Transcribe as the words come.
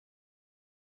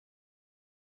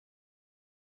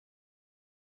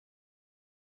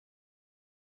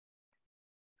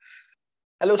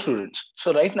Hello students.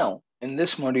 So right now in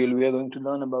this module we are going to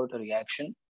learn about a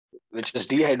reaction which is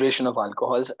dehydration of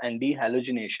alcohols and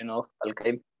dehalogenation of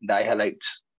alkyl dihalides.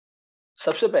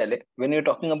 सबसे पहले when you're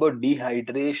talking about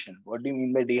dehydration, what do you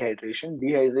mean by dehydration?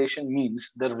 Dehydration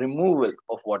means the removal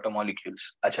of water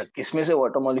molecules. अच्छा किसमें से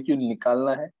water molecule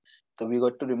निकालना है? तो we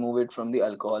got to remove it from the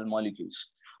alcohol molecules.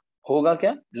 होगा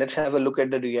क्या? Let's have a look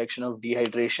at the reaction of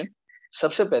dehydration.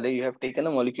 सबसे पहले you have taken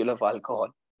a molecule of alcohol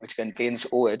which contains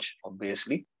OH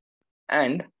obviously,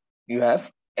 and you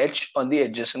have H on the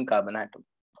adjacent carbon atom.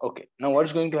 Okay, now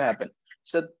what's going to happen?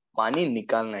 So पानी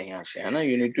निकालना है यहाँ से, है ना?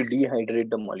 You need to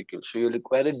dehydrate the molecule, so you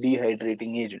require a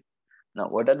dehydrating agent. Now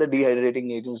what are the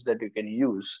dehydrating agents that you can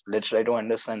use? Let's try to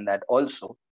understand that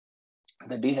also.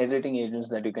 The dehydrating agents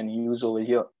that you can use over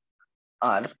here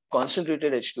are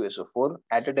concentrated H2SO4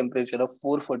 at a temperature of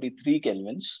 443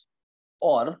 kelvins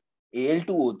or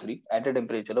Al2O3 at a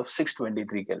temperature of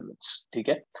 623 kelvins. ठीक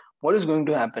है? What is going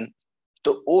to happen?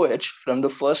 So OH from the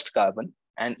first carbon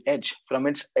and H from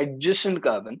its adjacent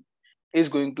carbon is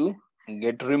going to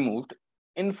get removed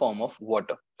in form of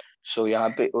water. So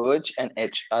यहाँ पे OH and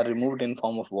H are removed in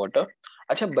form of water.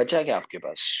 अच्छा बचा क्या आपके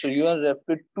पास? So you are left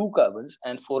with 2 carbons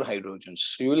and 4 hydrogens.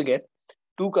 So you will get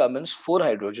 2 carbons, 4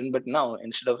 hydrogen, but now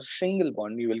instead of a single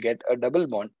bond, you will get a double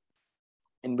bond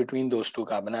in between those 2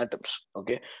 carbon atoms.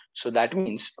 Okay, so that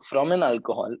means from an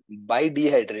alcohol by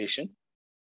dehydration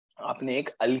आपने एक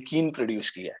alkene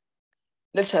produce किया है.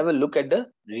 Let's have a look at the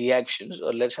reactions,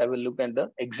 or let's have a look at the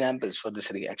examples for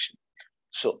this reaction.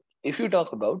 So if you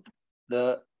talk about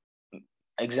the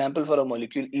example for a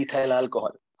molecule ethyl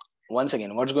alcohol, once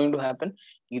again what's going to happen?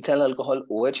 Ethyl alcohol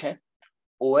OH है,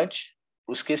 OH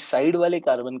उसके side वाले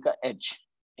carbon का H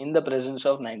in the presence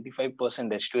of 95%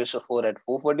 H2SO4 at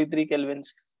 443 kelvins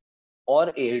or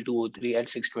Al2O3 at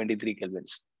 623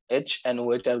 kelvins. H and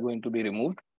OH are going to be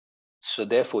removed. So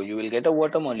therefore you will get a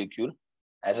water molecule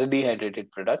as a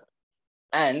dehydrated product,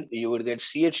 and you would get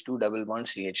CH2 double bond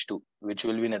CH2, which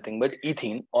will be nothing but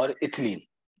ethene or ethylene.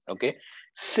 Okay.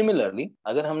 Similarly,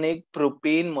 अगर हमने एक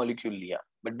propane molecule लिया,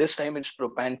 but this time it's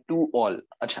propan 2-ol.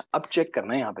 अच्छा, अब check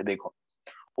करना है यहाँ पे देखो.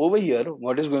 Over here,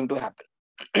 what is going to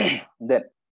happen? Then,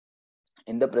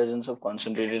 in the presence of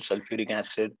concentrated sulfuric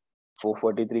acid,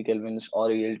 443 kelvins or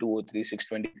Al2O3,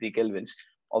 623 kelvins,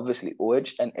 obviously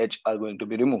OH and H are going to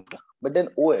be removed. But then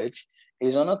OH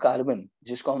is on a carbon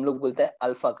जिसको हम लोग बोलते हैं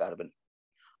alpha carbon.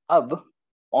 अब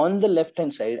on the left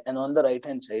hand side and on the right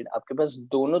hand side आपके पास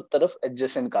दोनों तरफ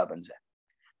adjacent carbons है.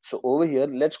 So over here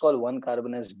let's call one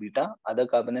carbon as beta, other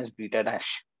carbon as beta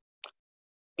dash.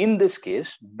 In this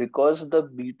case, because the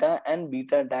beta and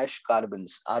beta dash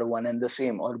carbons are one and the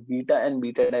same, or beta and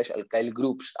beta dash alkyl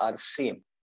groups are same,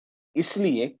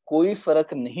 इसलिए कोई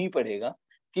फर्क नहीं पड़ेगा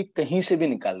कि कहीं से भी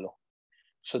निकाल लो.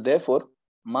 So therefore,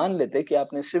 मान लेते कि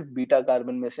आपने सिर्फ बीटा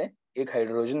कार्बन में से एक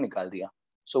हाइड्रोजन निकाल दिया.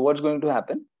 So what's going to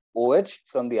happen? OH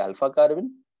from the alpha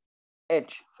carbon,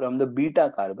 H from the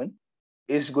beta carbon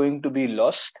is going to be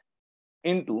lost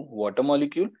into water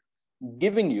molecule,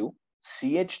 giving you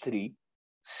CH3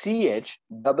 CH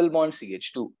double bond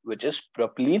CH2, which is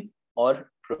propylene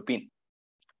or propene.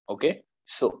 Okay,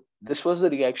 so this was the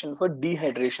reaction for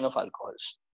dehydration of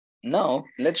alcohols. Now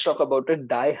let's talk about a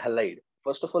dihalide.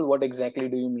 First of all, what exactly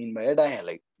do you mean by a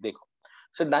dihalide? देखो,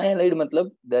 so dihalide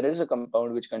मतलब there is a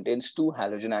compound which contains 2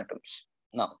 halogen atoms.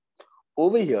 Now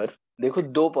over here देखो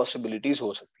दो possibilities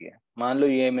हो सकती है. मान लो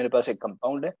ये मेरे पास एक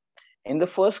compound है. In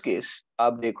the first case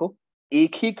आप देखो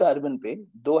एक ही कार्बन पे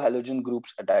दो halogen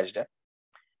groups attached है,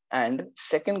 and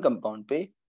second compound पे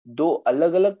दो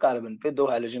अलग अलग कार्बन पे दो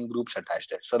halogen groups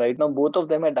attached है. So right now both of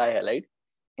them are dihalide.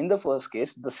 In the first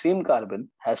case, the same carbon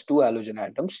has 2 halogen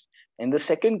atoms. In the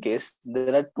second case,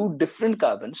 there are 2 different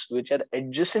carbons which are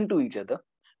adjacent to each other,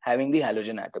 having the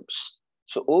halogen atoms.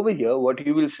 So over here, what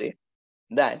you will say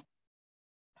that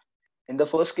in the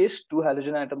first case, 2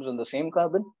 halogen atoms on the same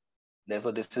carbon,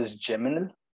 therefore this is geminal.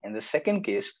 In the second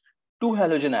case, 2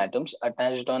 halogen atoms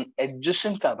attached on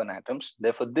adjacent carbon atoms,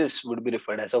 therefore this would be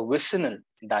referred as a vicinal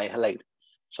dihalide.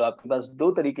 So आपके पास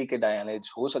दो तरीके के dihalides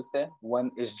हो सकते हैं. One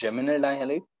is geminal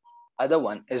dihalide, other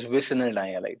one is vicinal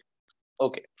dihalide.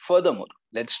 Okay, furthermore,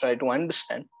 let's try to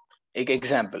understand एक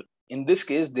example. In this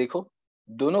case, देखो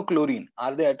दोनों chlorine,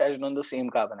 are they attached on the same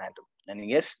carbon atom? And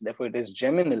yes, therefore it is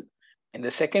geminal. In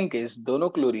the second case,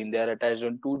 दोनों chlorine, they are attached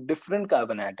on 2 different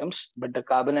carbon atoms, but the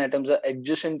carbon atoms are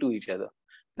adjacent to each other.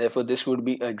 Therefore, this would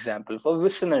be an example for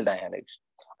vicinal dihalides.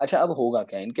 अच्छा, अब होगा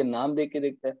क्या? इनके नाम देख के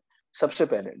देखते हैं. सबसे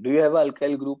पहले, do you have an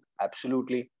alkyl group?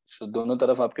 Absolutely. So दोनों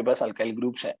तरफ आपके पास alkyl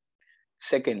groups है.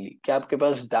 Secondly, क्या आपके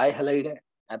पास dihalide है?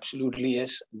 Absolutely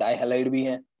yes. Dihalide भी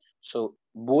है. So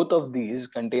both of these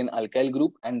contain alkyl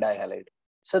group and dihalide.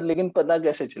 Sir लेकिन पता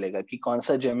कैसे चलेगा कि कौन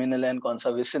सा जेमिनल है और कौन सा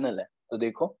विसिनल है? तो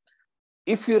देखो,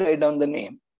 if you write down the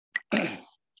name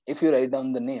if you write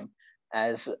down the name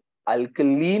as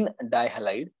alkaline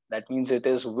dihalide, that means it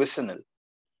is vicinal.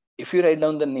 If you write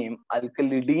down the name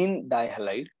alkylidine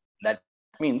dihalide, that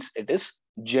means it is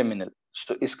geminal.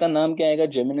 So इसका नाम क्या आएगा?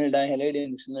 geminal dihalide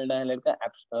and vicinal dihalide का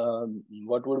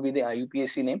what would be the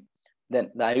IUPAC name?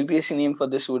 Then the IUPAC name for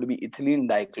this would be ethylene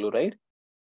dichloride,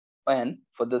 and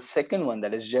for the second one,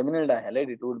 that is geminal dihalide,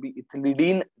 it would be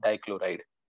ethylidene dichloride.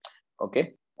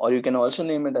 Okay, or you can also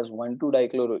name it as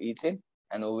 1,2-dichloroethane,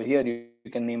 and over here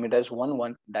you can name it as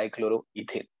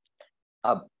 1,1-dichloroethane.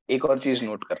 अब एक और चीज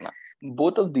note करना,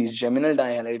 both of these geminal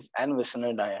dihalides and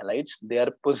vicinal dihalides, they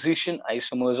are position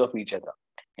isomers of each other.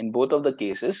 In both of the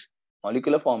cases,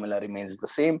 molecular formula remains the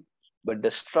same, but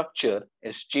the structure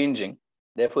is changing.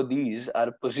 Therefore, these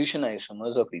are position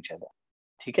isomers of each other.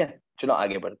 ठीक है, चलो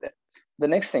आगे बढ़ते हैं. The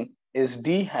next thing is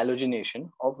dehalogenation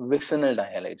of vicinal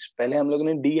dihalides. पहले हम लोग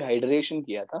ने dehydration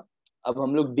किया था, अब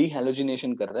हम लोग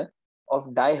dehalogenation कर रहे हैं of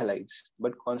dihalides.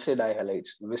 But कौन से dihalides?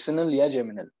 Vicinal या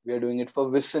geminal? We are doing it for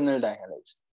vicinal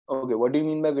dihalides. Okay, what do you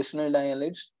mean by vicinal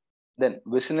dihalides? Then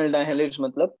vicinal dihalides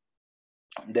मतलब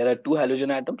there are two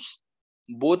halogen atoms.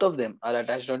 Both of them are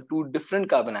attached on two different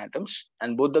carbon atoms,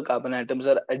 and both the carbon atoms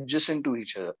are adjacent to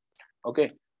each other. Okay,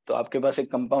 तो आपके पास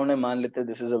एक compound है, मान लेते हैं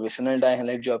this is a vicinal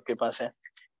dihalide जो आपके पास है.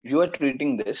 You are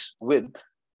treating this with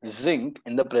zinc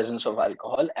in the presence of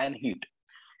alcohol and heat.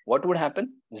 What would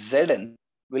happen? Zn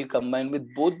will combine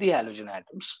with both the halogen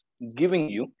atoms, giving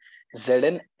you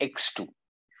ZnX2.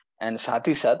 And साथ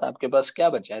ही साथ आपके पास क्या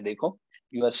बचा है? देखो,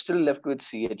 you are still left with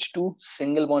CH2,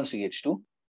 single bond CH2,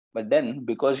 but then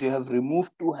because you have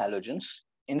removed two halogens,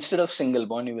 instead of single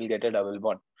bond you will get a double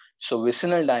bond. So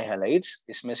vicinal dihalides,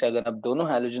 इसमें से अगर आप दोनों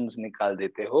halogens निकाल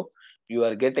देते हो, you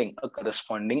are getting a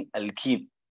corresponding alkene.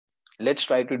 Let's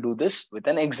try to do this with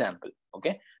an example.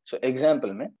 Okay, so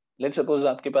example में let's suppose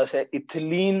आपके पास है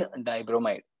ethylene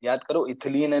dibromide. याद करो,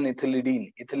 ethylene and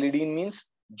ethylidene. Ethylidene means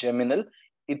geminal,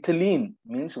 ethylene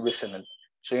means vicinal.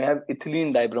 So you have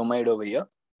ethylene dibromide over here.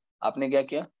 आपने क्या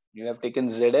किया? You have taken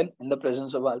Zn in the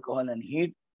presence of alcohol and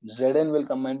heat. Zn will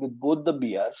combine with both the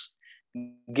Brs,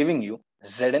 giving you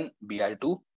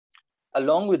ZnBr2.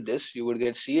 Along with this, you would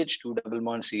get CH2 double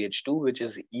bond CH2, which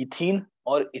is ethene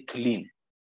or ethylene.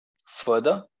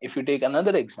 Further, if you take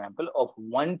another example of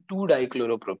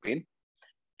 1,2-dichloropropane,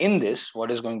 in this,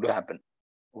 what is going to happen?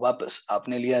 वापस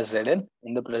आपने लिया Zn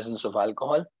in the presence of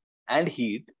alcohol and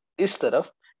heat. इस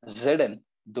तरफ Zn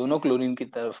दोनों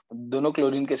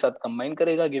chlorine के साथ combine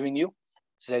करेगा, giving you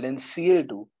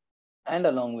ZnCl2, and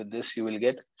along with this you will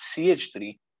get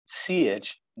CH3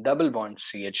 CH double bond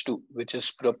CH2, which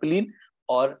is propylene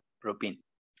or propene.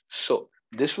 So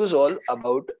this was all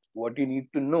about what you need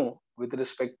to know with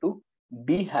respect to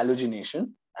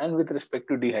dehalogenation and with respect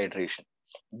to dehydration.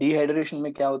 Dehydration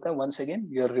में क्या होता है? Once again,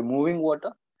 you are removing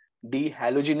water.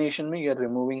 Dehalogenation में you are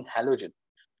removing halogen.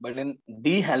 But in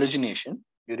dehalogenation,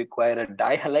 you require a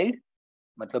dihalide,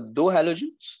 मतलब दो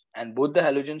halogens, and both the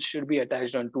halogens should be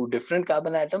attached on two different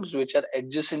carbon atoms which are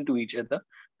adjacent to each other.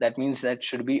 That means that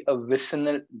should be a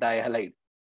vicinal dihalide.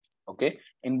 Okay,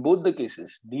 in both the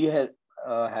cases,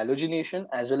 halogenation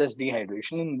as well as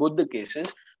dehydration, in both the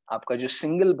cases, आपका जो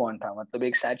single bond था, मतलब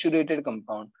एक saturated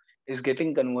compound is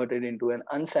getting converted into an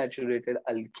unsaturated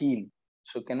alkene.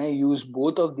 So can I use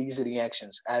both of these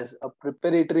reactions as a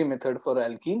preparatory method for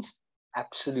alkenes?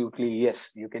 Absolutely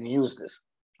yes, you can use this.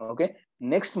 Okay,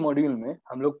 next module में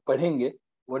हम लोग पढ़ेंगे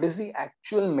what is the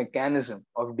actual mechanism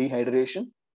of dehydration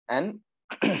and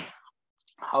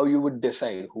how you would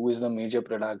decide who is the major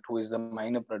product, who is the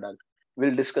minor product.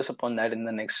 We'll discuss upon that in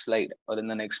the next slide or in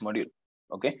the next module.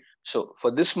 Okay, so for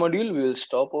this module, we will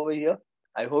stop over here.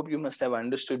 I hope you must have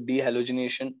understood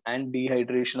dehalogenation and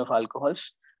dehydration of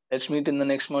alcohols. Let's meet in the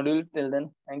next module. Till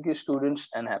then, thank you students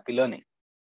and happy learning.